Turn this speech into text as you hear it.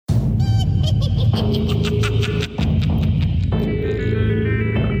Okay,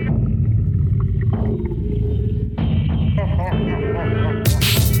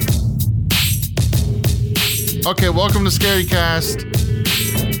 welcome to Scaredy Cast.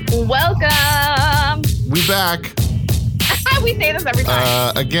 Welcome. We back. We say this every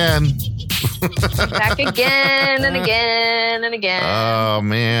time. Again. Back again and again and again. Oh,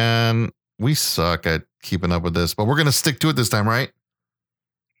 man. We suck at keeping up with this, but we're going to stick to it this time, right?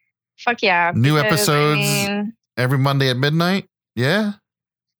 Fuck yeah. New episodes every Monday at midnight. Yeah?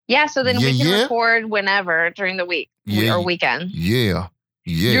 Yeah, so then we can record whenever during the week or weekend. Yeah.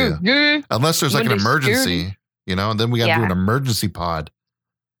 Unless there's like an emergency, you know, and then we got to do an emergency pod.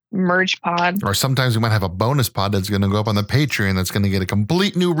 Merge pod. Or sometimes we might have a bonus pod that's going to go up on the Patreon that's going to get a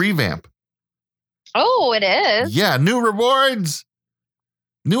complete new revamp. Oh, it is? Yeah, new rewards.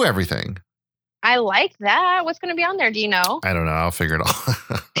 New everything. I like that. What's going to be on there? Do you know? I don't know. I'll figure it out.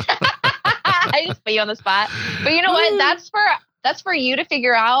 I just put you on the spot. But you know what? That's for you to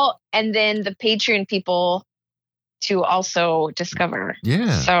figure out, and then the Patreon people to also discover.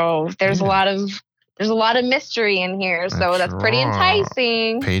 Yeah. So there's a lot of mystery in here. So that's pretty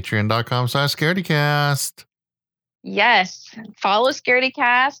enticing. Patreon.com/scaredycast. Yes. Follow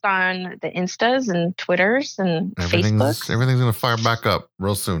Scaredycast on the Instas and Twitters and Facebooks. Everything's going to fire back up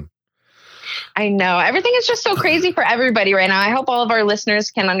real soon. I know. Everything is just so crazy for everybody right now. I hope all of our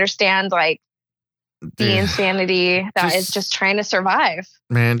listeners can understand like the insanity that is just trying to survive.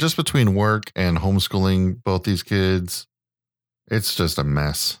 Man, just between work and homeschooling both these kids, it's just a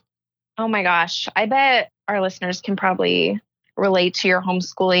mess. Oh my gosh. I bet our listeners can probably relate to your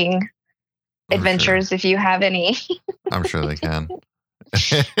homeschooling adventures if you have any. I'm sure they can.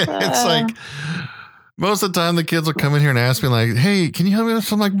 It's like most of the time the kids will come in here and ask me like, hey, can you help me with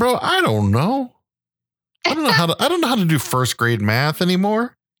this? I'm like, bro, I don't know. I don't know how to do first grade math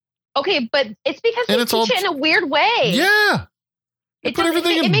anymore. Okay, but it's because they teach it in a weird way. Yeah. It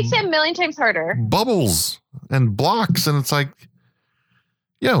makes it a million times harder. Bubbles and blocks, and it's like,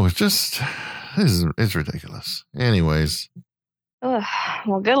 yo, it's ridiculous. Anyways. Ugh,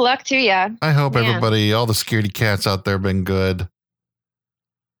 well, good luck to you. I hope everybody, all the scaredy cats out there, been good.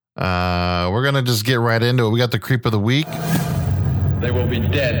 We're gonna just get right into it. We got the creep of the week. They will be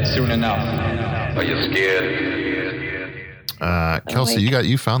dead soon enough. Are you scared? Kelsey,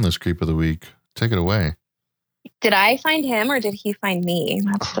 you found this creep of the week. Take it away. Did I find him or did he find me?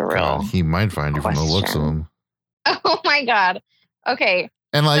 That's the real. He might find you from the looks of him. Oh my God. Okay.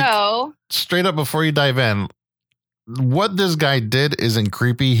 And straight up before you dive in, what this guy did isn't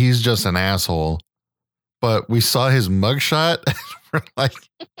creepy. He's just an asshole. But we saw his mugshot. We're like,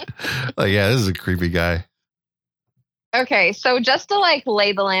 yeah, this is a creepy guy. Okay, so just to lay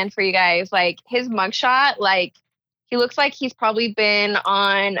the land for you guys, his mugshot, he looks like he's probably been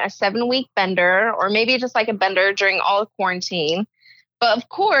on a 7-week bender, or maybe just a bender during all of quarantine. But of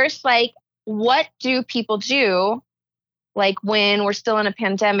course, what do people do? When we're still in a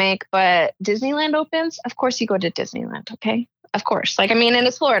pandemic, but Disneyland opens, of course you go to Disneyland, okay? Of course. And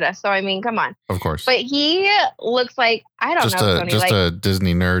it's Florida, so come on. Of course. But he looks like, I don't know, Tony. Just a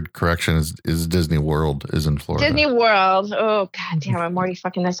Disney nerd correction is Disney World is in Florida. Disney World. Oh, God damn, I'm already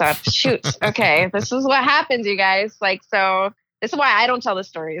fucking this up. Shoot. Okay, this is what happens, you guys. So this is why I don't tell the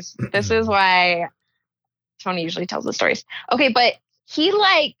stories. This is why Tony usually tells the stories. Okay, but he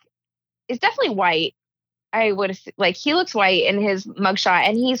is definitely white. I would he looks white in his mugshot,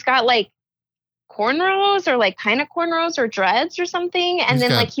 and he's got cornrows or kind of cornrows or dreads or something, and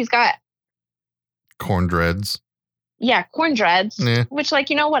he's got corn dreads. Yeah, corn dreads. Yeah. Which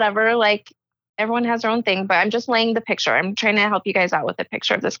whatever. Everyone has their own thing, but I'm just laying the picture. I'm trying to help you guys out with the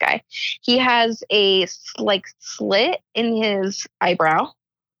picture of this guy. He has a slit in his eyebrow.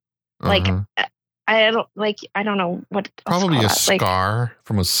 Uh-huh. I don't know what. Probably a scar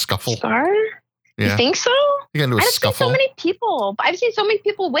from a scuffle. Scar. Yeah. You think so? You got into a scuffle. I've seen so many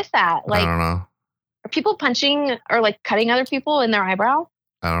people with that. I don't know. Are people punching or cutting other people in their eyebrow?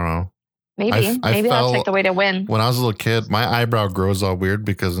 I don't know. Maybe that's the way to win. When I was a little kid, my eyebrow grows all weird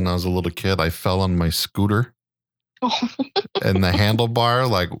because when I was a little kid, I fell on my scooter. And the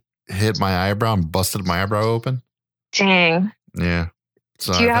handlebar hit my eyebrow and busted my eyebrow open. Dang. Yeah.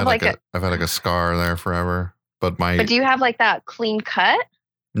 So do you have I've had a scar there forever. But do you have that clean cut?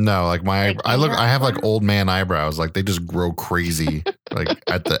 No, I have old man eyebrows. They just grow crazy.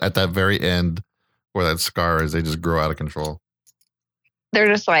 at that very end where that scar is, they just grow out of control. They're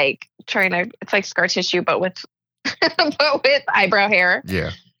just trying to, it's scar tissue, but with eyebrow hair.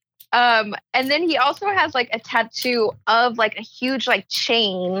 Yeah. And then he also has a tattoo of a huge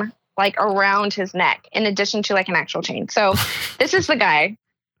chain around his neck, in addition to an actual chain. So this is the guy.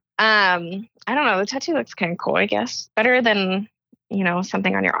 I don't know. The tattoo looks kind of cool, I guess. Better than,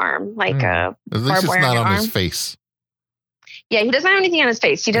 something on your arm, like a At least barbed it's wire not on your on arm. his face. Yeah, he doesn't have anything on his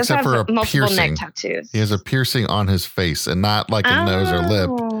face. He does Except for have a multiple piercing. neck tattoos. He has a piercing on his face and not like a nose or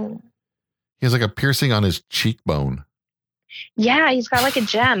lip. He has like a piercing on his cheekbone. Yeah, he's got like a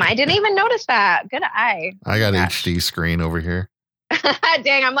gem. I didn't even notice that. Good eye. I got HD screen over here.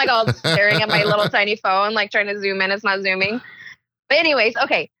 Dang, I'm like all staring at my little tiny phone, like trying to zoom in. It's not zooming. But anyways,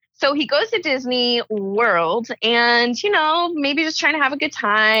 okay. So he goes to Disney World and, maybe just trying to have a good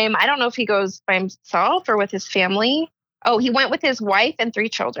time. I don't know if he goes by himself or with his family. Oh, he went with his wife and 3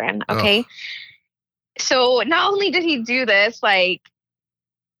 children. Okay. Ugh. So not only did he do this, like,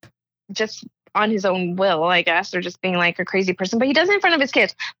 just on his own will, I guess, or just being like a crazy person, but he does it in front of his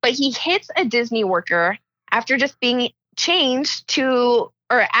kids. But he hits a Disney worker after just being asked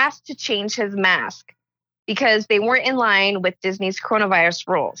to change his mask because they weren't in line with Disney's coronavirus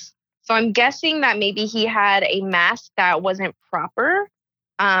rules. So I'm guessing that maybe he had a mask that wasn't proper.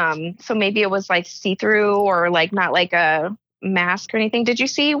 So maybe it was like see-through or like not like a mask or anything. Did you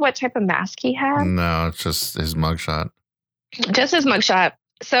see what type of mask he had? No, it's just his mugshot. Just his mugshot.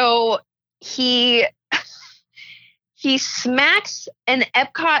 So he smacks an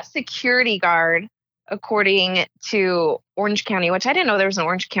Epcot security guard, according to Orange County, which I didn't know there was an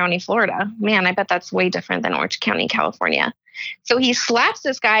Orange County, Florida. Man, I bet that's way different than Orange County, California. So he slaps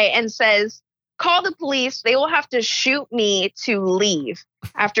this guy and says, "Call the police. They will have to shoot me to leave,"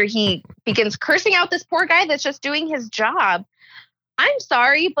 after he begins cursing out this poor guy that's just doing his job. I'm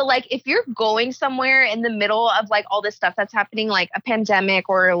sorry, but like if you're going somewhere in the middle of like all this stuff that's happening, like a pandemic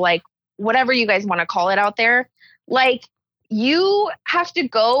or like whatever you guys want to call it out there, like you have to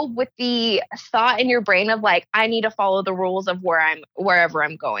go with the thought in your brain of like, I need to follow the rules of wherever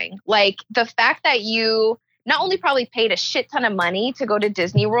I'm going. Like the fact that you not only probably paid a shit ton of money to go to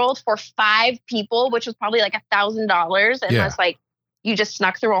Disney World for 5 people, which was probably like $1,000 unless like you just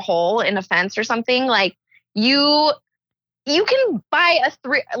snuck through a hole in a fence or something. Like you can buy a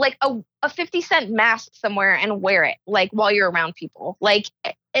 50-cent mask somewhere and wear it like while you're around people. Like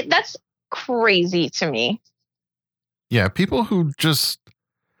that's crazy to me. Yeah, people who just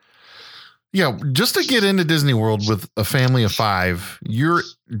to get into Disney World with a family of 5, you're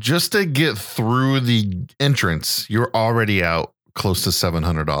just to get through the entrance, you're already out close to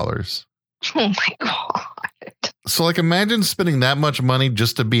 $700. Oh my God. So like imagine spending that much money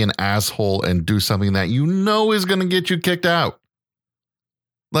just to be an asshole and do something that you know is going to get you kicked out.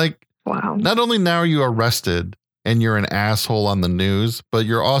 Like, wow. Not only now are you arrested and you're an asshole on the news, but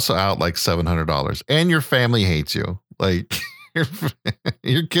you're also out like $700 and your family hates you. Like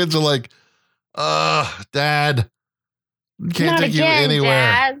your kids are like, Dad, can't take you anywhere.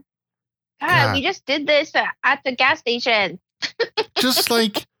 Dad. God, we just did this at the gas station. Just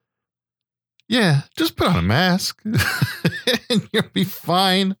like, just put on a mask and you'll be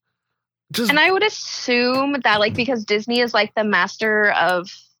fine. And I would assume that like, because Disney is like the master of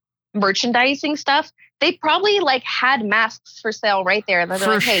merchandising stuff, they probably like had masks for sale right there. They're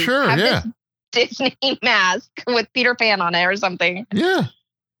like, hey, have this Disney mask with Peter Pan on it or something. Yeah,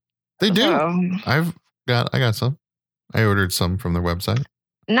 they do. I got some. I ordered some from their website.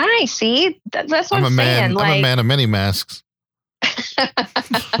 Nice. See, that's what I'm saying. I'm a man of many masks.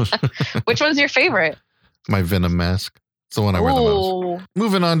 Which one's your favorite? My Venom mask. It's the one I wear the most.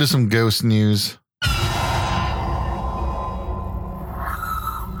 Moving on to some ghost news.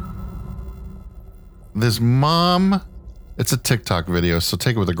 This mom, it's a TikTok video, so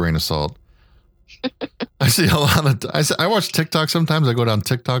take it with a grain of salt. I see a lot of, I watch TikTok sometimes. I go down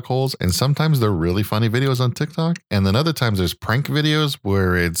TikTok holes, and sometimes they're really funny videos on TikTok. And then other times there's prank videos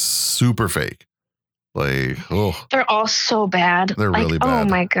where it's super fake. Like, they're all so bad. They're really bad. Oh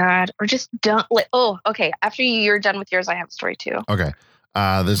my God. Or just don't okay. After you're done with yours, I have a story too. Okay.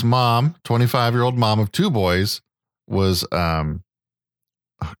 This mom, 25-year-old mom of 2 boys, was,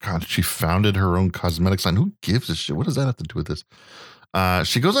 she founded her own cosmetics line. Who gives a shit? What does that have to do with this?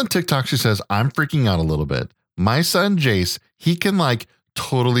 She goes on TikTok. She says, "I'm freaking out a little bit. My son, Jace, he can like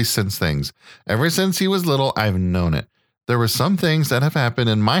totally sense things. Ever since he was little, I've known it. There were some things that have happened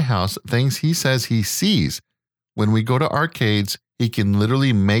in my house, things he says he sees. When we go to arcades, he can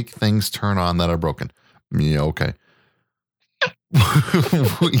literally make things turn on that are broken." Yeah, okay.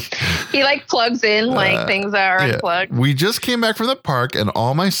 He like plugs in like things that are unplugged. We just came back from the park and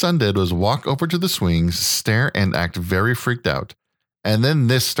all my son did was walk over to the swings, stare, and act very freaked out. And then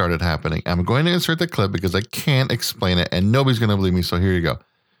this started happening. I'm going to insert the clip because I can't explain it and nobody's going to believe me. So here you go.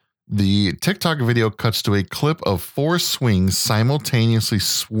 The TikTok video cuts to a clip of 4 swings simultaneously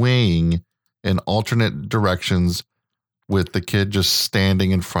swaying in alternate directions with the kid just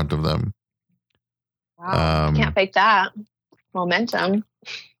standing in front of them. Wow. Can't fake that. Momentum.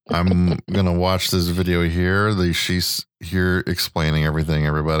 I'm going to watch this video here. She's here explaining everything,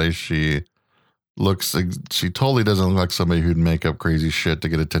 everybody. She totally doesn't look like somebody who'd make up crazy shit to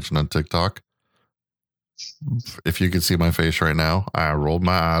get attention on TikTok. If you could see my face right now, I rolled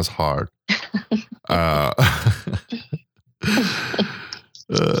my eyes hard.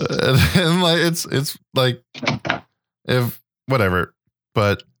 And like it's like if whatever,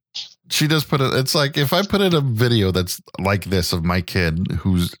 but she does put it. It's like if I put in a video that's like this of my kid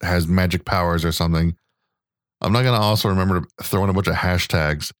who has magic powers or something, I'm not gonna also remember to throw in a bunch of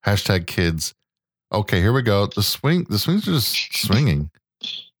hashtags. Hashtag kids. Okay, here we go. The swings are just swinging,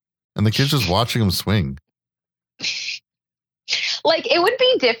 and the kid's just watching them swing. Like, it would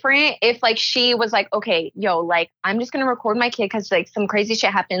be different if, like, she was like, okay, yo, like, I'm just going to record my kid because, like, some crazy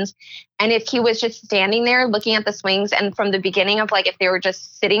shit happens. And if he was just standing there looking at the swings and from the beginning of, like, if they were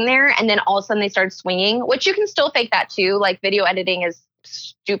just sitting there and then all of a sudden they started swinging, which you can still fake that too. Like, video editing is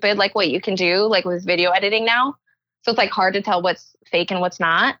stupid, like, what you can do, like, with video editing now. So it's, like, hard to tell what's fake and what's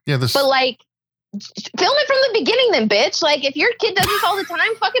not. Yeah, but, like, film it from the beginning then, bitch. Like, if your kid does this all the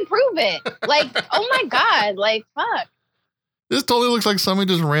time, fucking prove it. Like, oh, my God. Like, fuck. This totally looks like somebody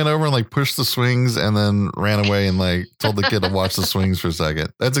just ran over and like pushed the swings and then ran away and like told the kid to watch the swings for a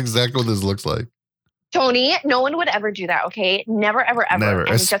second. That's exactly what this looks like. Tony, no one would ever do that, okay? Never, ever, ever. Never,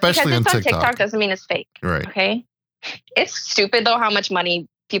 and especially just because it's on TikTok doesn't mean it's fake. Right. Okay? It's stupid, though, how much money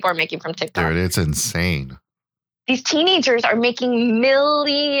people are making from TikTok. Dude, it's insane. These teenagers are making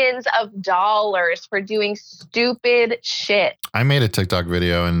millions of dollars for doing stupid shit. I made a TikTok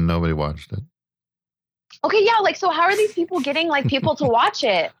video and nobody watched it. Okay, yeah, like, so how are these people getting, like, people to watch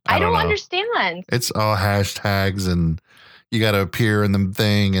it? I don't understand. It's all hashtags and you got to appear in the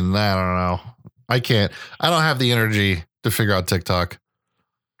thing and I don't know. I don't have the energy to figure out TikTok.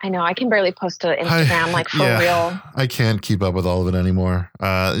 I know, I can barely post to Instagram, like, for real. I can't keep up with all of it anymore.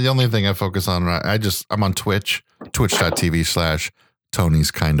 The only thing I focus on, I'm on Twitch,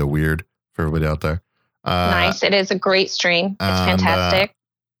 twitch.tv/Tony's Kinda Weird for everybody out there. Nice, it is a great stream. It's fantastic.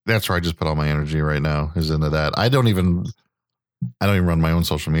 That's where I just put all my energy right now is into that. I don't even run my own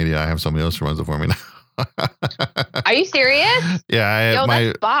social media. I have somebody else who runs it for me now. Are you serious? Yeah,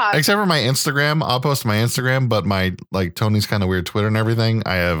 that's boss. Except for my Instagram, I'll post my Instagram, but my like Tony's Kinda Weird Twitter and everything.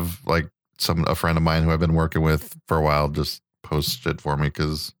 I have like a friend of mine who I've been working with for a while just post shit for me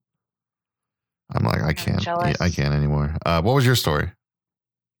because I'm like I can't anymore. What was your story?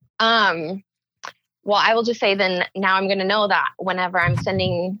 Well, I will just say then now I'm going to know that whenever I'm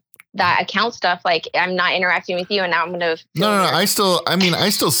sending that account stuff, like I'm not interacting with you and now I'm going to. No. I still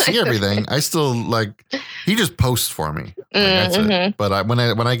see everything. I still like, he just posts for me. Like, that's it. But when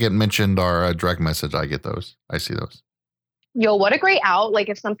I get mentioned or a direct message, I get those. I see those. Yo, what a great out. Like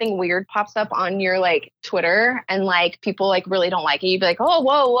if something weird pops up on your like Twitter and like people like really don't like it, you'd be like, oh,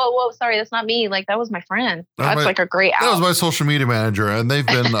 whoa. Sorry, that's not me. Like that was my friend. That's like a great out. That was my social media manager and they've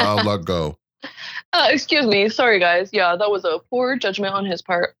been let go. Excuse me. Sorry, guys. Yeah, that was a poor judgment on his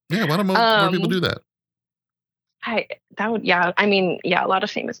part. Yeah, why don't more people do that? I mean, a lot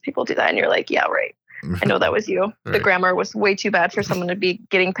of famous people do that. And you're like, yeah, right. I know that was you. Right. The grammar was way too bad for someone to be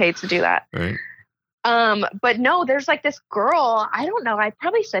getting paid to do that. Right. But no, there's like this girl. I don't know. I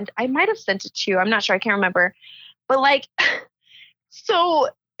might have sent it to you. I'm not sure. I can't remember. But like, so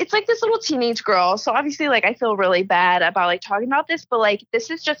it's like this little teenage girl. So obviously like I feel really bad about like talking about this, but like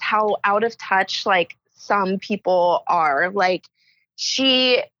this is just how out of touch like some people are. Like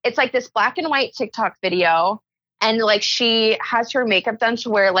it's like this black and white TikTok video and like she has her makeup done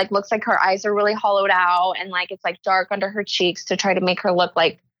to where it like looks like her eyes are really hollowed out and like it's like dark under her cheeks to try to make her look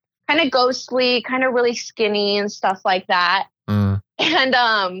like kind of ghostly, kind of really skinny and stuff like that.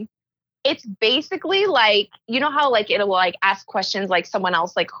 And it's basically like, you know how like it'll like ask questions like someone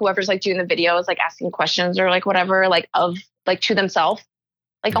else, like whoever's like doing the video is like asking questions or like whatever, like of like to themselves,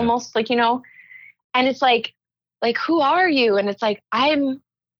 like almost like, you know, and it's like who are you? And it's like I'm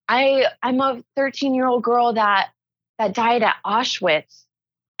a 13-year-old girl that died at Auschwitz.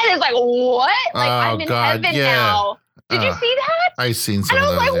 And it's like, what? Like I'm in heaven now. Did you see that? I seen some of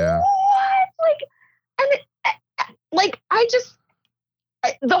those. Like, what? Like I just.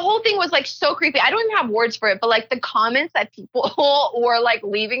 The whole thing was like so creepy. I don't even have words for it, but like the comments that people were like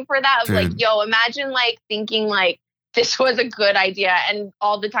leaving for that, was like, yo, imagine like thinking like this was a good idea and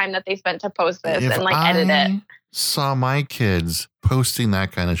all the time that they spent to post this and like edit it. Saw my kids posting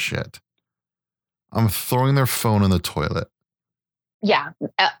that kind of shit, I'm throwing their phone in the toilet. Yeah,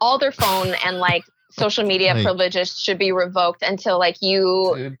 all their phone and like social media privileges should be revoked until like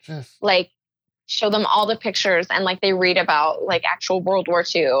you like show them all the pictures, and like they read about like actual World War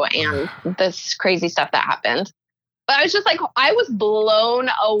II and this crazy stuff that happened. But I was just like, I was blown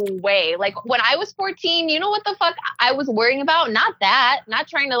away. Like when I was 14, you know what the fuck I was worrying about? Not that, not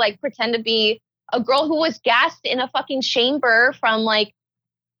trying to like pretend to be a girl who was gassed in a fucking chamber from like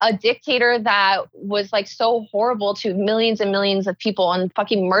a dictator that was like so horrible to millions and millions of people and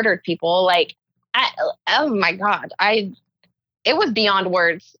fucking murdered people. Like, oh my God. It was beyond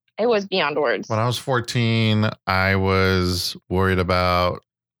words. It was beyond words. When I was 14, I was worried about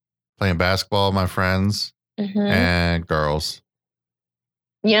playing basketball with my friends and girls.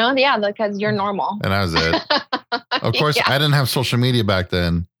 You know, yeah, because you're normal. And that was it. Of course, I didn't have social media back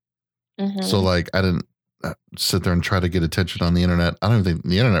then. So like I didn't sit there and try to get attention on the internet. I don't think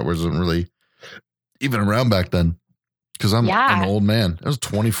the internet wasn't really even around back then because I'm an old man. It was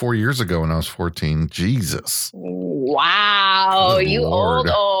 24 years ago when I was 14. Jesus. Wow. Good you Lord.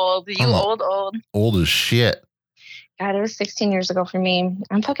 Old. You old. Old as shit. God, it was 16 years ago for me.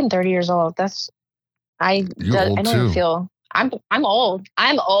 I'm fucking 30 years old. I don't even feel I'm old.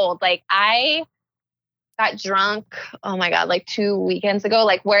 I'm old. Like I got drunk, oh my God, like 2 weekends ago,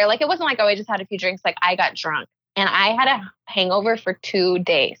 like where like it wasn't like, oh, I just had a few drinks. Like I got drunk and I had a hangover for 2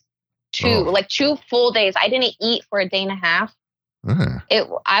 days. Like 2 full days. I didn't eat for a day and a half.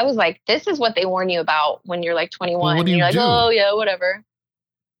 I was like, this is what they warn you about when you're like 21. Well, you're like, oh yeah, whatever.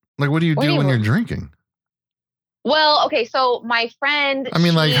 Like, what do you do when you're drinking? Well, okay, so my friend. I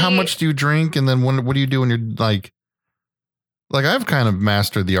mean, like, how much do you drink, and then what do you do when you're like I've kind of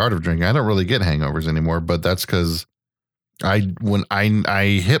mastered the art of drinking. I don't really get hangovers anymore, but that's because when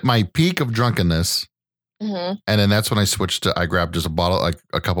I hit my peak of drunkenness, and then that's when I switched to I grab just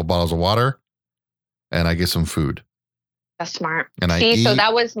a couple bottles of water, and I get some food. That's smart. And I eat, so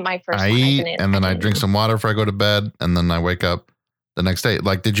that was my first. I eat, and then I drink some water before I go to bed, and then I wake up the next day.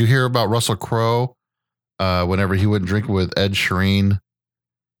 Like, did you hear about Russell Crowe? Whenever he went drink with Ed Sheeran,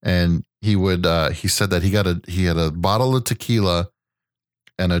 and he said that he had a bottle of tequila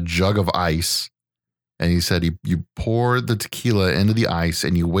and a jug of ice, and he said you pour the tequila into the ice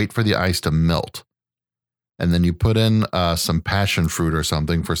and you wait for the ice to melt, and then you put in some passion fruit or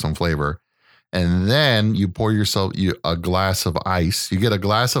something for some flavor, and then you pour yourself a glass of ice. You get a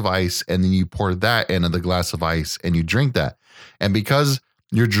glass of ice, and then you pour that into the glass of ice, and you drink that, and because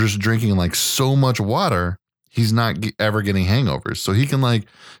you're just drinking like so much water, he's not ever getting hangovers. So he can like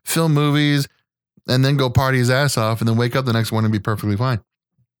film movies and then go party his ass off and then wake up the next morning and be perfectly fine.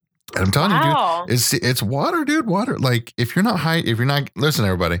 And I'm telling you, dude, it's water, dude. Water. Like if you're not listen,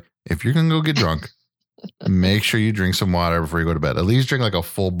 everybody, if you're going to go get drunk, make sure you drink some water before you go to bed. At least drink like a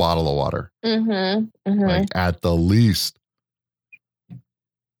full bottle of water. Like at the least.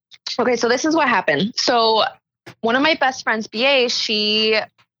 Okay. So this is what happened. So one of my best friends, BA, she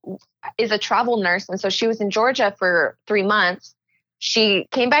is a travel nurse. And so she was in Georgia for 3 months. She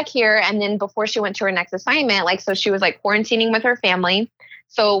came back here. And then before she went to her next assignment, like, so she was like quarantining with her family.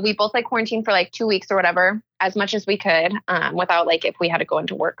 So we both like quarantined for like 2 weeks or whatever, as much as we could, without like, if we had to go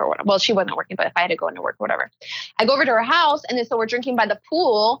into work or whatever. Well, she wasn't working, but if I had to go into work or whatever, I go over to her house. And then so we're drinking by the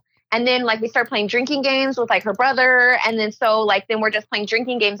pool. And then like we start playing drinking games with like her brother. And then so like then we're just playing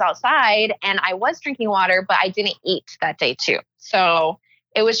drinking games outside. And I was drinking water, but I didn't eat that day too. So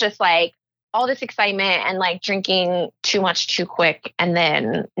it was just like all this excitement and like drinking too much too quick and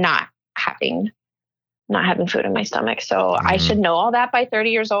then not having food in my stomach. So I should know all that by 30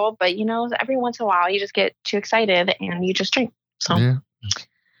 years old. But you know, every once in a while you just get too excited and you just drink. So,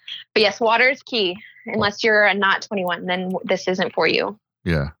 But yes, water is key. Unless you're not 21, then this isn't for you.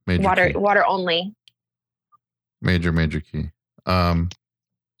 Yeah. Water only. Major key.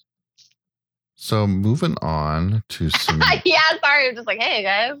 So moving on to some. Yeah, sorry. I'm just like, hey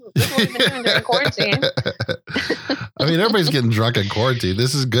guys, this is what we've been doing during quarantine. I mean, everybody's getting drunk in quarantine.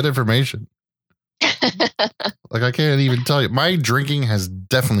 This is good information. Like, I can't even tell you. My drinking has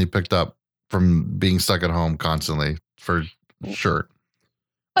definitely picked up from being stuck at home constantly, for sure.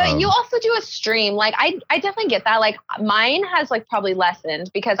 But you also do a stream. Like, I definitely get that. Like, mine has, like, probably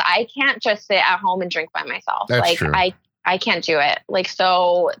lessened because I can't just sit at home and drink by myself. That's like, true. I can't do it. Like,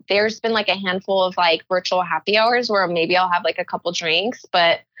 so there's been, like, a handful of, like, virtual happy hours where maybe I'll have, like, a couple drinks.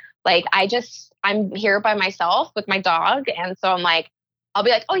 But, like, I'm here by myself with my dog. And so I'm like, I'll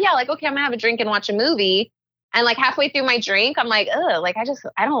be like, oh, yeah, like, okay, I'm going to have a drink and watch a movie. And, like, halfway through my drink, I'm like, ugh, like,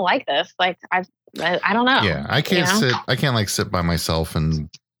 I don't like this. Like, I don't know. Yeah, I can't sit by myself and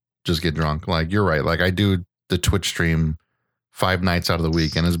just get drunk. Like, you're right. Like, I do the Twitch stream 5 nights out of the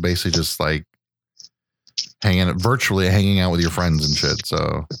week, and it's basically just like virtually hanging out with your friends and shit.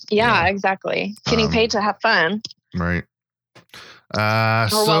 So yeah. Exactly. Getting paid to have fun. Right. Or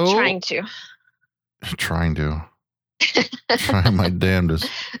while trying to. Trying to. Trying my damnedest.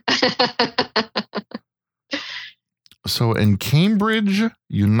 So in Cambridge,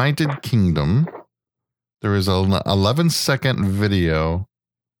 United Kingdom, there is an 11-second video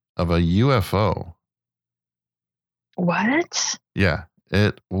of a UFO. What? Yeah.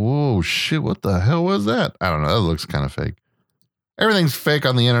 Oh, shit. What the hell was that? I don't know. That looks kind of fake. Everything's fake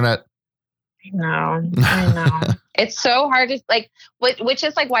on the internet. I know. It's so hard to like, which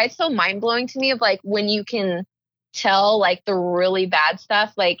is like why it's so mind blowing to me of like when you can tell like the really bad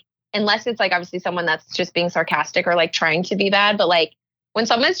stuff, like unless it's like obviously someone that's just being sarcastic or like trying to be bad, but like when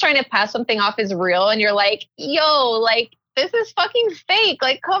someone's trying to pass something off as real and you're like, yo, like this is fucking fake.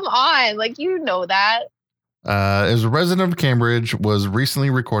 Like, come on. Like, you know that. As a resident of Cambridge was recently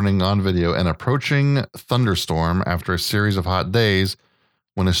recording on video an approaching thunderstorm after a series of hot days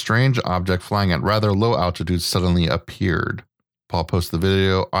when a strange object flying at rather low altitude suddenly appeared. Paul posted the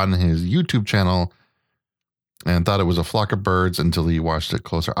video on his YouTube channel and thought it was a flock of birds until he watched it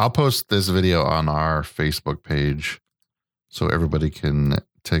closer. I'll post this video on our Facebook page so everybody can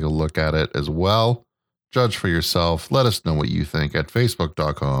take a look at it as well. Judge for yourself. Let us know what you think at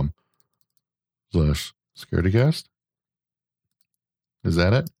facebook.com/scaredycast. Is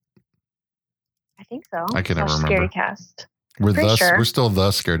that it? I think so. I can never remember. Scaredycast. We're still the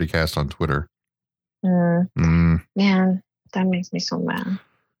Scaredycast on Twitter. Man, that makes me so mad.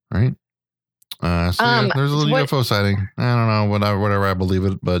 Right? So yeah, there's a little UFO sighting. I don't know, whatever I believe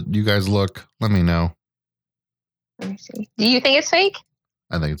it, but you guys look. Let me know. Let me see. Do you think it's fake?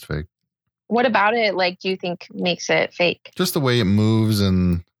 I think it's fake. What about it, like, do you think makes it fake? Just the way it moves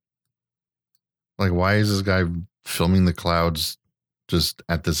and, like, why is this guy filming the clouds just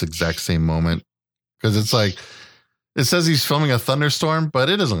at this exact same moment? Because it's like, it says he's filming a thunderstorm, but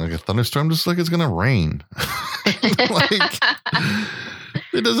it doesn't look like a thunderstorm, just like it's going to rain. Like,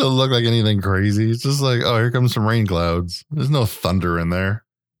 it doesn't look like anything crazy. It's just like, oh, here comes some rain clouds. There's no thunder in there.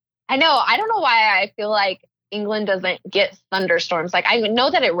 I know. I don't know why I feel like England doesn't get thunderstorms. Like, I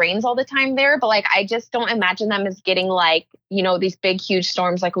know that it rains all the time there, but like, I just don't imagine them as getting like, you know, these big, huge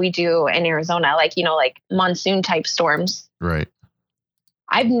storms like we do in Arizona, like, you know, like monsoon type storms. Right.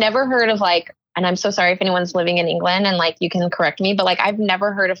 I've never heard of like, and I'm so sorry if anyone's living in England and like, you can correct me, but like, I've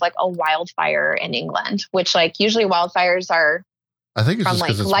never heard of like a wildfire in England, which like usually wildfires are I think it's from just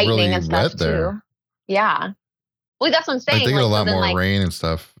like it's lightning really and stuff wet there. too. Yeah. Well, that's what I'm saying. I think like, a lot so then, more like, rain and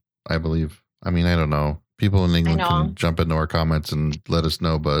stuff, I believe. I mean, I don't know. People in England can jump into our comments and let us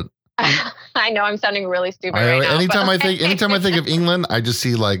know, but I know I'm sounding really stupid right now. Anytime I think of England, I just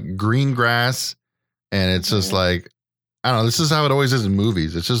see like green grass and it's just like, I don't know, this is how it always is in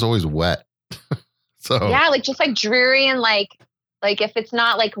movies. It's just always wet. So yeah, like just like dreary and like if it's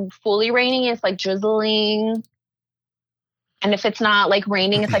not like fully raining, it's like drizzling. And if it's not like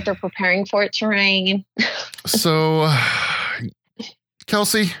raining, it's like they're preparing for it to rain. So,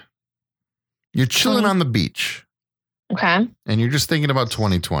 Kelsey, you're chilling on the beach. Okay. And you're just thinking about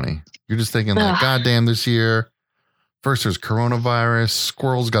 2020. You're just thinking like, God damn, this year. First there's coronavirus.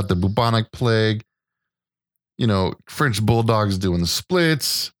 Squirrels got the bubonic plague. You know, French bulldogs doing the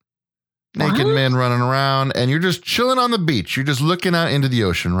splits. Naked men running around. And you're just chilling on the beach. You're just looking out into the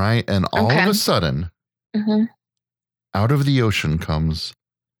ocean, right? And all of a sudden, out of the ocean comes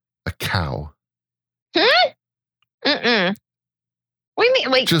a cow. What do you mean?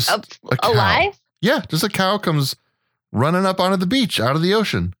 Like, just a cow. Alive? Yeah, just a cow comes running up onto the beach out of the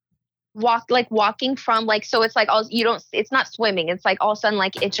ocean. Walking from like, so it's like it's not swimming. It's like all of a sudden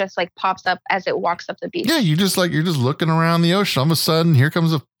like it just like pops up as it walks up the beach. Yeah, you're just looking around the ocean. All of a sudden, here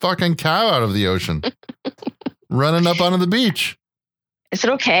comes a fucking cow out of the ocean, running up onto the beach. Is it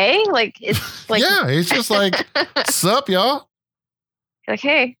okay? Like it's like yeah, it's just like, sup, y'all? Like,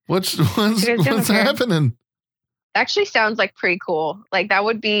 hey, what's happening? Actually sounds like pretty cool. Like that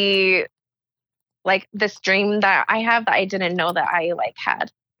would be like this dream that I have that I didn't know that I like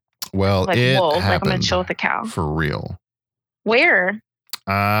had. Well, like, it whoa, happened like I'm gonna chill with the cow. For real. Where?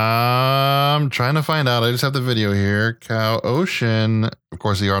 I'm trying to find out. I just have the video here. Cow Ocean. Of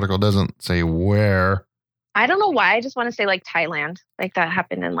course, the article doesn't say where. I don't know why. I just want to say like Thailand. Like that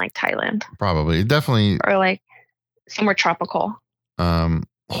happened in like Thailand. Probably. Definitely. Or like somewhere tropical.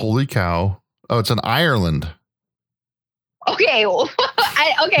 Holy cow. Oh, it's in Ireland. Okay.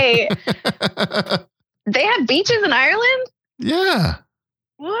 Okay. They have beaches in Ireland? Yeah.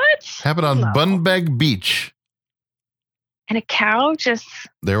 What? Happened on Bunbeg Beach. And a cow just...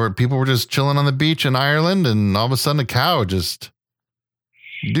 People were just chilling on the beach in Ireland, and all of a sudden a cow just...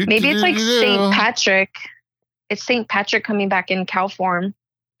 Maybe it's like St. Patrick. It's St. Patrick coming back in cow form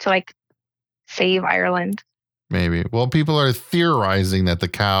to like save Ireland. Maybe. Well, people are theorizing that the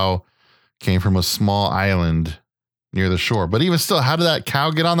cow came from a small island near the shore. But even still, how did that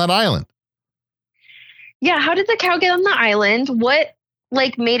cow get on that island? Yeah, how did the cow get on the island? What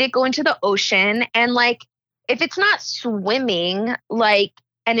like made it go into the ocean? And like if it's not swimming, like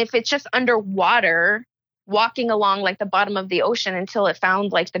and if it's just underwater, walking along like the bottom of the ocean until it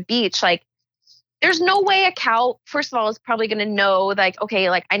found like the beach, like there's no way a cow, first of all, is probably going to know like, okay,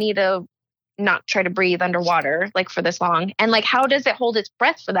 like I need to not try to breathe underwater like for this long. And like, how does it hold its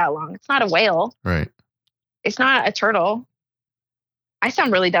breath for that long? It's not a whale. Right. It's not a turtle. I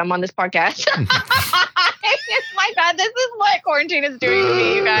sound really dumb on this podcast. My God, this is what quarantine is doing to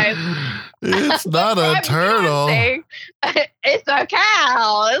me, you guys. It's not a turtle. It's a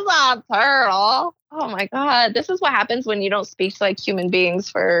cow. It's not a turtle. Oh my God. This is what happens when you don't speak to like human beings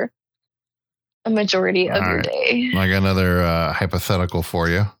for a majority of your day. I got another hypothetical for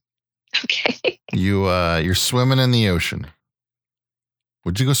you. Okay. You're swimming in the ocean.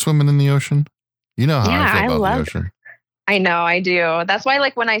 Would you go swimming in the ocean? You know how I feel about the ocean. I know, I do. That's why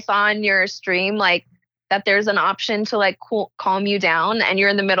like when I saw on your stream like that there's an option to like calm you down and you're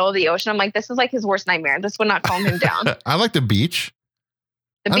in the middle of the ocean. I'm like, this is like his worst nightmare. This would not calm him down. I like the beach.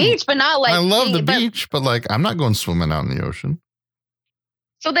 Beach, but not like... I love the beach, but like I'm not going swimming out in the ocean.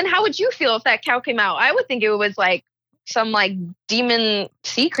 So then how would you feel if that cow came out? I would think it was like some like demon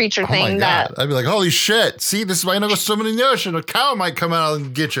sea creature thing. That I'd be like, holy shit. See, this is why I don't go swimming in the ocean. A cow might come out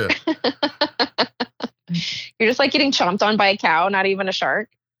and get you. You're just like getting chomped on by a cow, not even a shark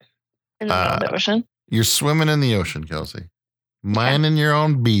in the middle of the ocean. You're swimming in the ocean, Kelsey. Minding your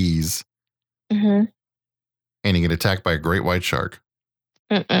own bees. Mm-hmm. And you get attacked by a great white shark.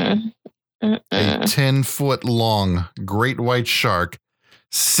 Mm-mm. Mm-mm. A 10-foot long great white shark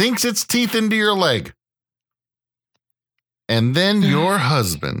sinks its teeth into your leg. And then your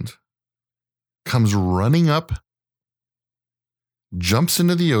husband comes running up, jumps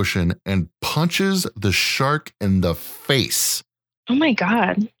into the ocean, and punches the shark in the face. Oh my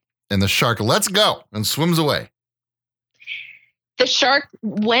God. And the shark lets go and swims away. The shark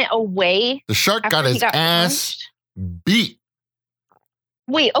went away? The shark got his ass beat.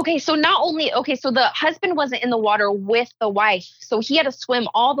 Wait, okay, so so the husband wasn't in the water with the wife, so he had to swim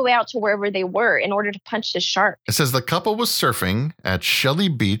all the way out to wherever they were in order to punch the shark. It says the couple was surfing at Shelley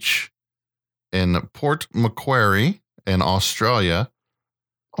Beach in Port Macquarie in Australia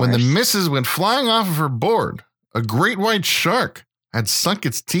when the missus went flying off of her board. A great white shark had sunk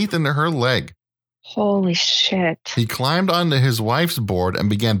its teeth into her leg. Holy shit. He climbed onto his wife's board and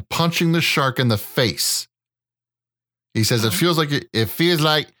began punching the shark in the face. He says it feels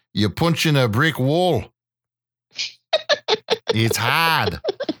like you're punching a brick wall. It's hard.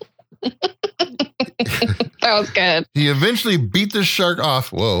 That was good. He eventually beat the shark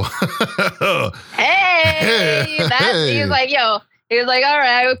off. Whoa. He's like, all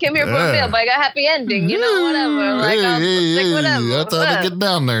right, I came here for a meal, but I got a happy ending. You know, whatever. Like, whatever. That's how they get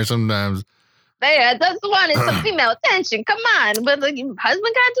down there sometimes. Yeah, that's the one. It's some female attention. Come on. But the husband got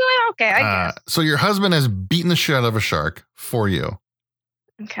to do it? Okay, I guess. So your husband has beaten the shit out of a shark for you.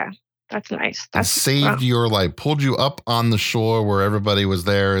 Okay. That's nice. That saved your life, pulled you up on the shore where everybody was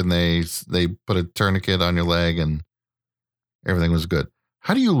there, and they put a tourniquet on your leg and everything was good.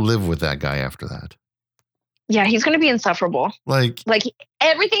 How do you live with that guy after that? Yeah, he's going to be insufferable. Like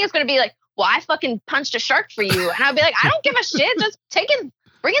everything is going to be like, well, I fucking punched a shark for you. And I'll be like, I don't give a shit. Just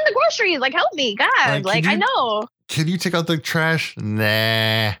bring in the groceries. Like, help me. God, I know. Can you take out the trash?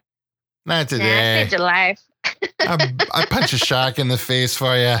 Nah, not today. Saved your life. I punched a shark in the face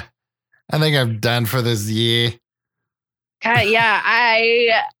for you. I think I'm done for this year. God,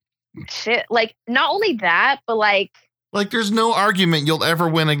 yeah, like, not only that, but like there's no argument you'll ever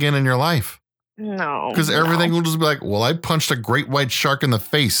win again in your life. No. Because everything will just be like, well, I punched a great white shark in the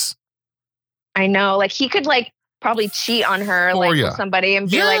face. I know. Like, he could, like, probably cheat on her, with somebody and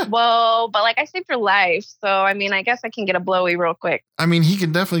be like, whoa, but, like, I saved your life. So, I mean, I guess I can get a blowy real quick. I mean, he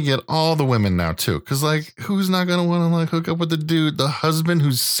can definitely get all the women now, too. Because, like, who's not going to want to, like, hook up with the husband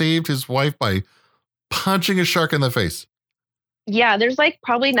who saved his wife by punching a shark in the face? Yeah, there's like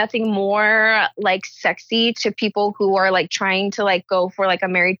probably nothing more like sexy to people who are like trying to like go for like a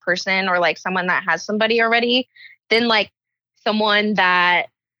married person or like someone that has somebody already than like someone that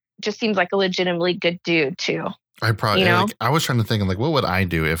just seems like a legitimately good dude too. I probably, I was trying to think, like, what would I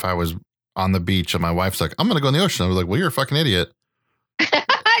do if I was on the beach and my wife's like, I'm going to go in the ocean. I was like, well, you're a fucking idiot.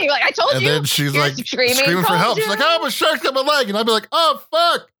 You're like, I told you. And then she's like screaming for help. She's like, oh, a shark's got my leg. And I'd be like, oh,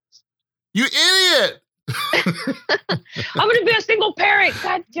 fuck. You idiot. I'm going to be a single parent.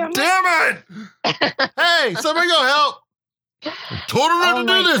 God damn it. Damn it. Hey, somebody go help. I told her not to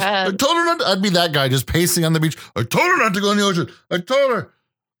do this. I told her not to. I'd be that guy just pacing on the beach. I told her not to go in the ocean. I told her.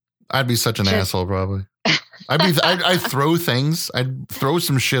 I'd be such an asshole, probably. I'd throw things. I'd throw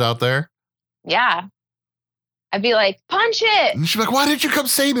some shit out there. Yeah. I'd be like, punch it. And she'd be like, why didn't you come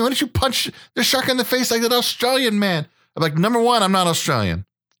save me? Why didn't you punch the shark in the face like that Australian man? I'm like, number one, I'm not Australian.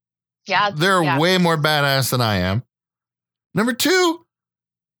 Yeah. They're way more badass than I am. Number two,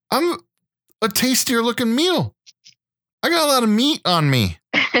 I'm a tastier looking meal. I got a lot of meat on me.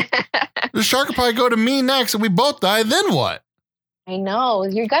 The shark will probably go to me next and we both die. Then what? I know.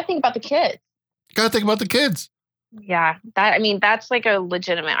 You got to think about the kids. Got to think about the kids. Yeah. That's like a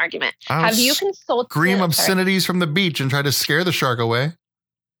legitimate argument. Have you consulted? Scream obscenities from the beach and try to scare the shark away.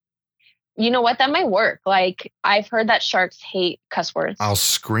 You know what? That might work. Like, I've heard that sharks hate cuss words. I'll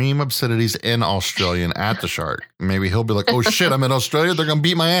scream obscenities in Australian at the shark. Maybe he'll be like, oh shit, I'm in Australia. They're going to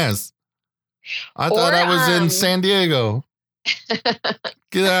beat my ass. I thought I was in San Diego.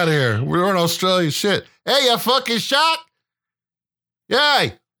 Get out of here. We're in Australia. Shit. Hey, you fucking shark.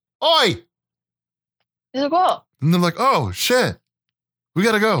 Yay. Oi. He's like, whoa. And they're like, oh shit. We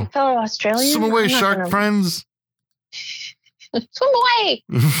got to go. Fellow Australian. Swim away, shark friends. Swim away.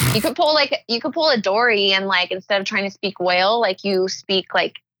 You could pull a Dory and like, instead of trying to speak whale, like you speak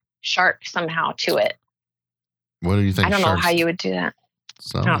like shark somehow to it. What do you think? I don't know how you would do that.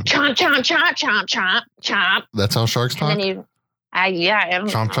 Chomp, chomp, chomp, chomp, chomp, chomp. That's how sharks talk? And then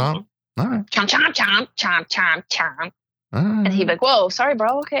chomp, chomp. All right. Chomp, chomp, chomp, chomp, chomp, chomp. All right. And he'd be like, whoa, sorry,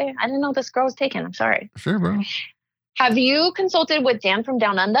 bro. Okay. I didn't know this girl was taken. I'm sorry. Sure, bro. Have you consulted with Dan from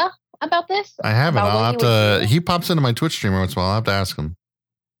Down Under about this? I haven't. I'll have to. He pops into my Twitch stream once in a while. I'll have to ask him.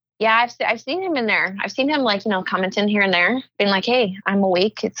 Yeah, I've seen him in there. I've seen him like, commenting here and there, being like, hey, I'm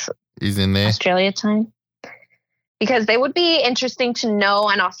awake. He's in there. Australia time. Because they would be interesting to know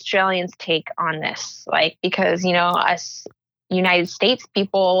an Australian's take on this. Like, because, us United States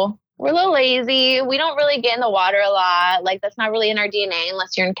people, we're a little lazy. We don't really get in the water a lot. Like, that's not really in our DNA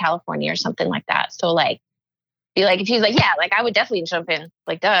unless you're in California or something like that. So, like, if he's like, yeah, like, I would definitely jump in.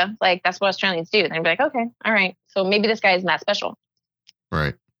 Like, duh. Like, that's what Australians do. Then I'd be like, okay, all right. So maybe this guy isn't that special.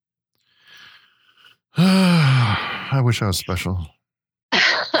 Right. I wish I was special.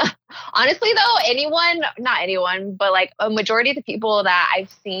 Honestly, though, not anyone, but like a majority of the people that I've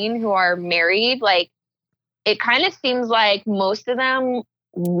seen who are married, like, it kind of seems like most of them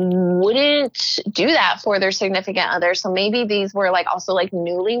wouldn't do that for their significant other. So maybe these were like also like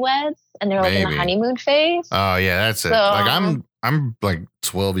newlyweds and they're like in the honeymoon phase. Oh yeah, that's it. Like I'm like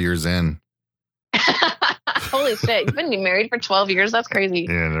 12 years in. Holy shit. You've been married for 12 years. That's crazy.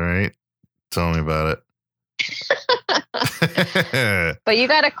 Yeah, right. Tell me about it. But you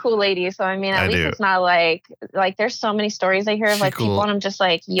got a cool lady, so I mean, at least it's not like there's so many stories I hear of like people and I'm just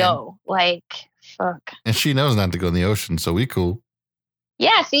like, yo, like fuck. And she knows not to go in the ocean, so we cool.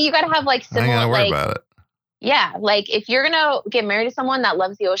 Yeah, see, you gotta have like similar. I gotta worry about it. Yeah, like if you're gonna get married to someone that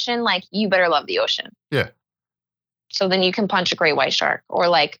loves the ocean, like you better love the ocean. Yeah. So then you can punch a great white shark or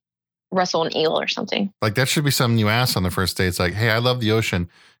like wrestle an eel or something. Like that should be something you ask on the first date. It's like, hey, I love the ocean.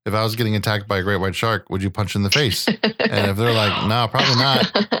 If I was getting attacked by a great white shark, would you punch in the face? And if they're like, no, probably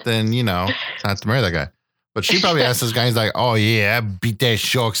not, then, not to marry that guy. But she probably asked this guy, he's like, oh, yeah, I beat that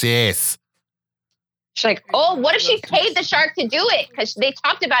shark's ass. She's like, oh, what if she paid the shark to do it? Because they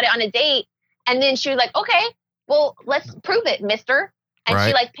talked about it on a date. And then she was like, okay, well, let's prove it, mister. And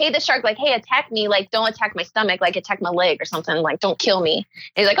she like paid the shark, like, hey, attack me. Like, don't attack my stomach. Like, attack my leg or something. Like, don't kill me.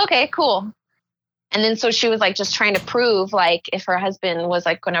 And he's like, okay, cool. And then so she was like just trying to prove like if her husband was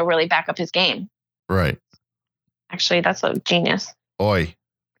like going to really back up his game. Right. Actually, that's a genius. Oi.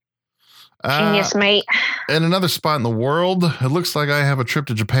 Genius, mate. In another spot in the world, it looks like I have a trip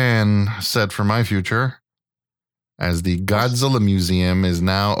to Japan set for my future as the Godzilla Museum is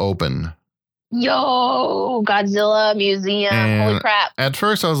now open. Yo, Godzilla Museum. And holy crap. At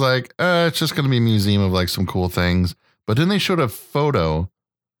first I was like, it's just going to be a museum of like some cool things. But then they showed a photo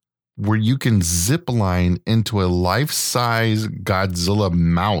where you can zip line into a life-size Godzilla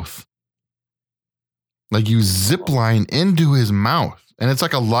mouth. Like you zip line into his mouth. And it's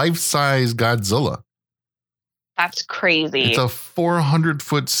like a life-size Godzilla. That's crazy. It's a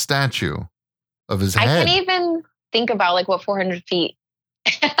 400-foot statue of his head. I can't even think about like what 400 feet.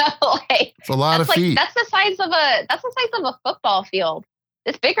 Like, it's a lot of feet. That's the size of a football field.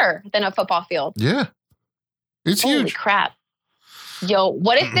 It's bigger than a football field. Yeah. It's huge. Holy crap. Yo,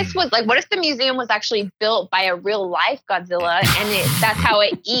 what if this was like, what if the museum was actually built by a real life Godzilla and that's how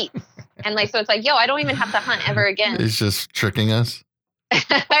it eats? And like, so it's like, yo, I don't even have to hunt ever again. It's just tricking us.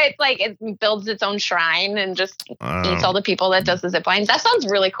 It's like it builds its own shrine and just eats all the people that does the zip line. That sounds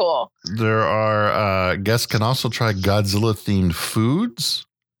really cool. There are guests can also try Godzilla themed foods,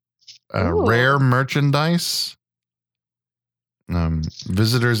 rare merchandise.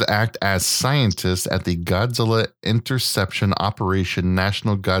 Visitors act as scientists at the Godzilla Interception Operation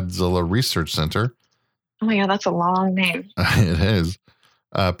National Godzilla Research Center. Oh my God, that's a long name. It is.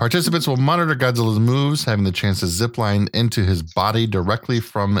 Participants will monitor Godzilla's moves, having the chance to zipline into his body directly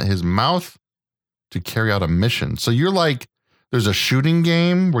from his mouth to carry out a mission. So you're like, there's a shooting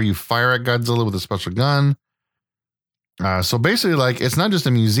game where you fire at Godzilla with a special gun. So basically, like, it's not just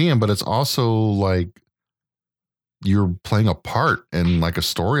a museum, but it's also like you're playing a part in like a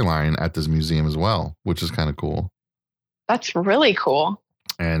storyline at this museum as well, which is kind of cool. That's really cool.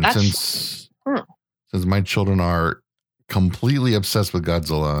 And since my children are completely obsessed with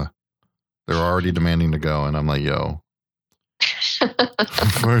Godzilla, they're already demanding to go. And I'm like, yo,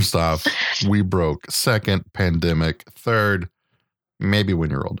 first off, we broke. Second, pandemic. Third, maybe when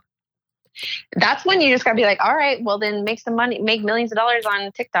you're older. That's when you just gotta be like, all right, well then make some money, make millions of dollars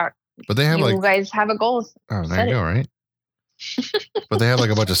on TikTok. But they have you guys have a goal. Oh, there you go, right? But they have like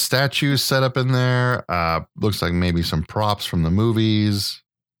a bunch of statues set up in there. Looks like maybe some props from the movies.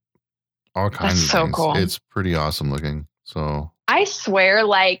 All kinds of things. Cool. It's pretty awesome looking. So I swear,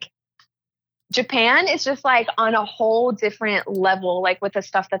 like, Japan is just like on a whole different level, like with the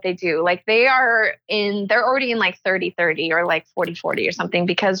stuff that they do. Like they're already in like 30-30 or like 40-40 or something,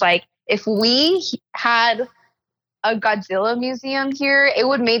 because like if we had a Godzilla museum here, it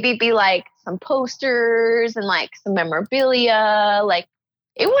would maybe be like some posters and like some memorabilia. Like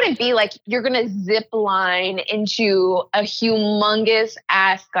it wouldn't be like you're going to zip line into a humongous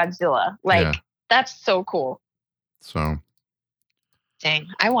ass Godzilla. Like that's so cool. So dang,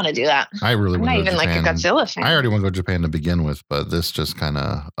 I want to do that. I really want to go to Japan. Like a Godzilla fan. I already want to go to Japan to begin with, but this just kind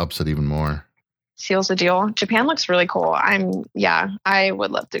of ups it even more. Seals the deal. Japan looks really cool. I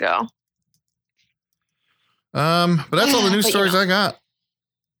would love to go. But that's all the news stories I got.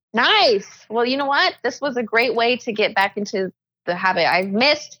 Nice. Well, you know what? This was a great way to get back into the habit. I've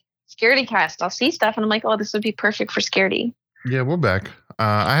missed Scaredy Cast. I'll see stuff and I'm like, oh, this would be perfect for Scaredy. Yeah, we're back.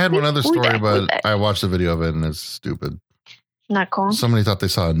 I had one other story, but I watched the video of it and it's stupid. Not cool. Somebody thought they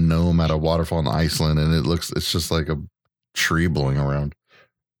saw a gnome at a waterfall in Iceland, and it's just like a tree blowing around.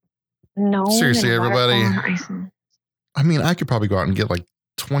 No. Seriously, everybody. I mean, I could probably go out and get like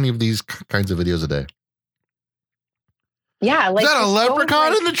 20 of these kinds of videos a day. Yeah. Like, is that a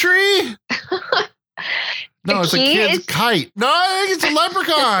leprechaun in the tree? No, it's a kid's kite. No, I think it's a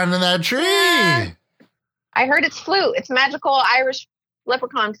leprechaun in that tree. Yeah. I heard it's flute. It's magical Irish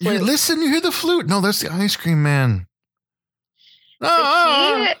leprechaun flute. You hear the flute? No, that's the ice cream man.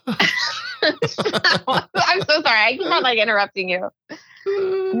 I'm so sorry. I keep on like interrupting you.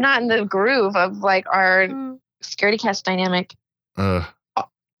 I'm not in the groove of like our Scaredy Cast dynamic. All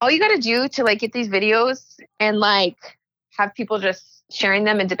you got to do to like get these videos and like have people just sharing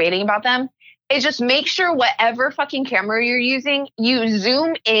them and debating about them is just make sure whatever fucking camera you're using, you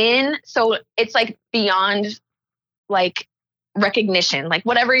zoom in so it's like beyond like recognition, like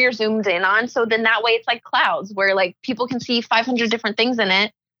whatever you're zoomed in on. So then that way it's like clouds where like people can see 500 different things in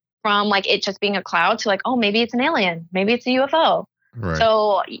it, from like it just being a cloud to like, oh, maybe it's an alien, maybe it's a UFO. Right.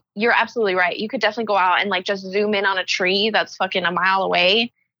 So you're absolutely right. You could definitely go out and like just zoom in on a tree that's fucking a mile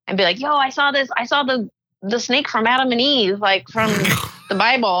away and be like, yo, I saw the snake from Adam and Eve, like from the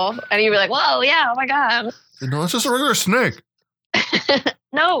Bible. And you'd be like, whoa, yeah, oh my God. No, it's just a regular snake.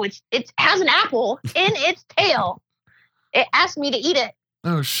 No, it has an apple in its tail. It asked me to eat it.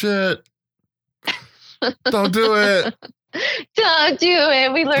 Oh, shit. Don't do it. Don't do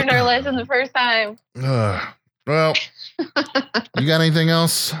it. We learned our lesson the first time. Well, you got anything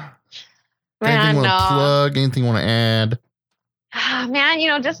else? Anything you want to plug? Anything you want to add?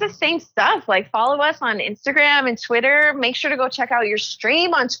 Man, just the same stuff. Like follow us on Instagram and Twitter. Make sure to go check out your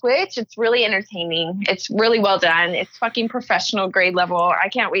stream on Twitch. It's really entertaining. It's really well done. It's fucking professional grade level. I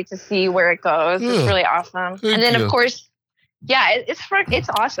can't wait to see where it goes. It's really awesome. And then, of course, yeah, it's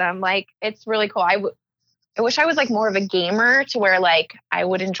awesome. Like, it's really cool. I wish I was like more of a gamer to where like I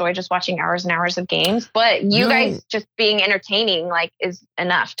would enjoy just watching hours and hours of games. But you guys just being entertaining like is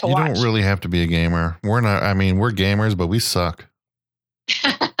enough to watch. You don't really have to be a gamer. We're not. I mean, we're gamers, but we suck.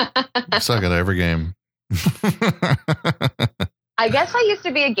 We suck at every game. I guess I used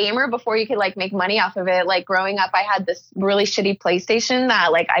to be a gamer before you could like make money off of it. Like growing up, I had this really shitty PlayStation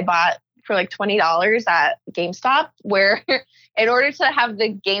that like I bought for like $20 at GameStop, where in order to have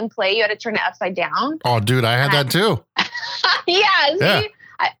the gameplay, you had to turn it upside down. Oh, dude, I had that too. Yeah.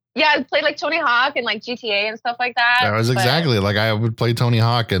 I played like Tony Hawk and like GTA and stuff like that. That was exactly like I would play Tony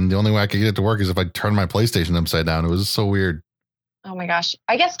Hawk, and the only way I could get it to work is if I turned my PlayStation upside down. It was so weird. Oh my gosh.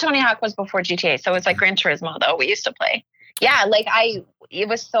 I guess Tony Hawk was before GTA, so it's like Gran Turismo though. We used to play. Yeah, like it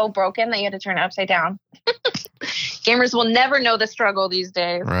was so broken that you had to turn it upside down. Gamers will never know the struggle these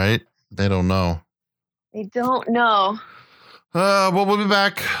days. Right? They don't know. They don't know. Well, we'll be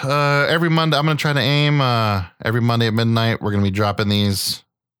back every Monday. I'm going to try to aim every Monday at midnight. We're going to be dropping these.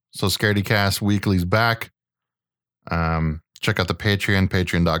 So ScaredyCast Weekly's back. Check out the Patreon,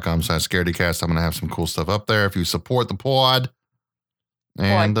 patreon.com/ScaredyCast. I'm going to have some cool stuff up there if you support the pod.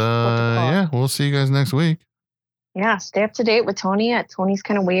 And yeah, we'll see you guys next week. Yeah, stay up to date with Tony at Tony's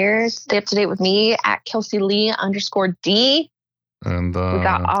Kind of Weird. Stay up to date with me at Kelsey Lee _D. And we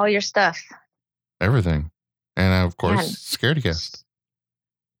got all your stuff. Everything. And of course, ScaredyCast.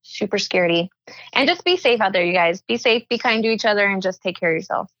 Super scaredy. And just be safe out there, you guys. Be safe, be kind to each other, and just take care of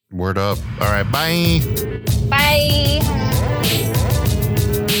yourself. Word up. All right, bye. Bye.